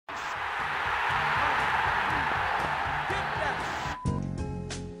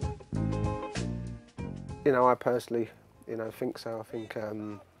You know, I personally, you know, think so. I think,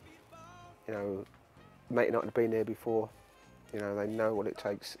 you know, Man United have been here before. You know, they know what it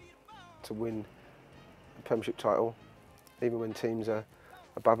takes to win a Premiership title, even when teams are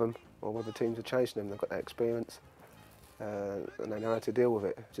above them or whether teams are chasing them. They've got that experience and they know how to deal with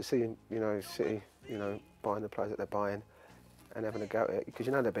it. To see, you know, City, you know, buying the players that they're buying and having a go at it, because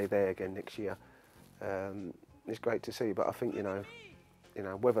you know they'll be there again next year. It's great to see, but I think, you know,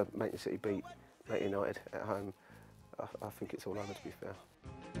 whether Man City beat Man United at home, I think it's all over, to be fair.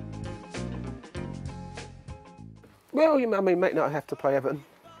 Well, I mean, Man United have to play Everton,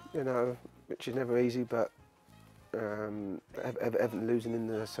 you know, which is never easy, but Everton losing in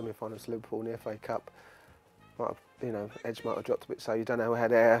the semi-finals to Liverpool in the FA Cup, might have, you know, edge might have dropped a bit, so you don't know how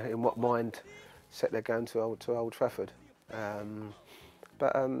they're, in what mind set they're going to Old Trafford. I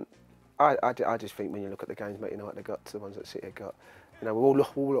just think when you look at the games Man United have got to the ones that City have got, you know,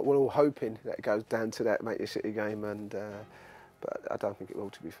 we're all hoping that it goes down to that Man City game, and but I don't think it will,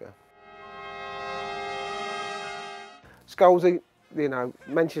 to be fair. Scholes, you know,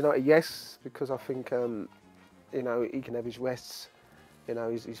 Manchester United, yes, because I think, you know, he can have his rests. You know,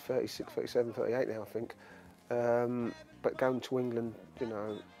 he's 36, 37, 38 now, I think. But going to England, you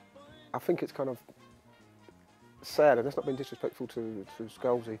know, I think it's kind of sad, and that's not being disrespectful to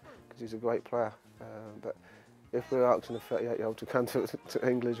Scholes, because he's a great player. But if we're asking a 38-year-old to come to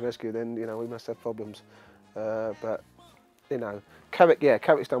England's rescue, then, you know, we must have problems. But, you know,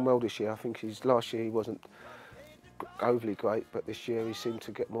 Carrick's done well this year. I think last year he wasn't overly great, but this year he seemed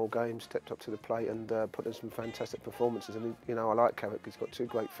to get more games, stepped up to the plate and put in some fantastic performances. And, you know, I like Carrick, he's got two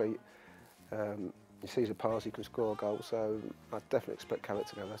great feet. He sees a pass, he can score a goal, so I definitely expect Carrick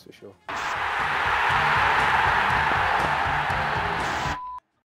to go, that's for sure.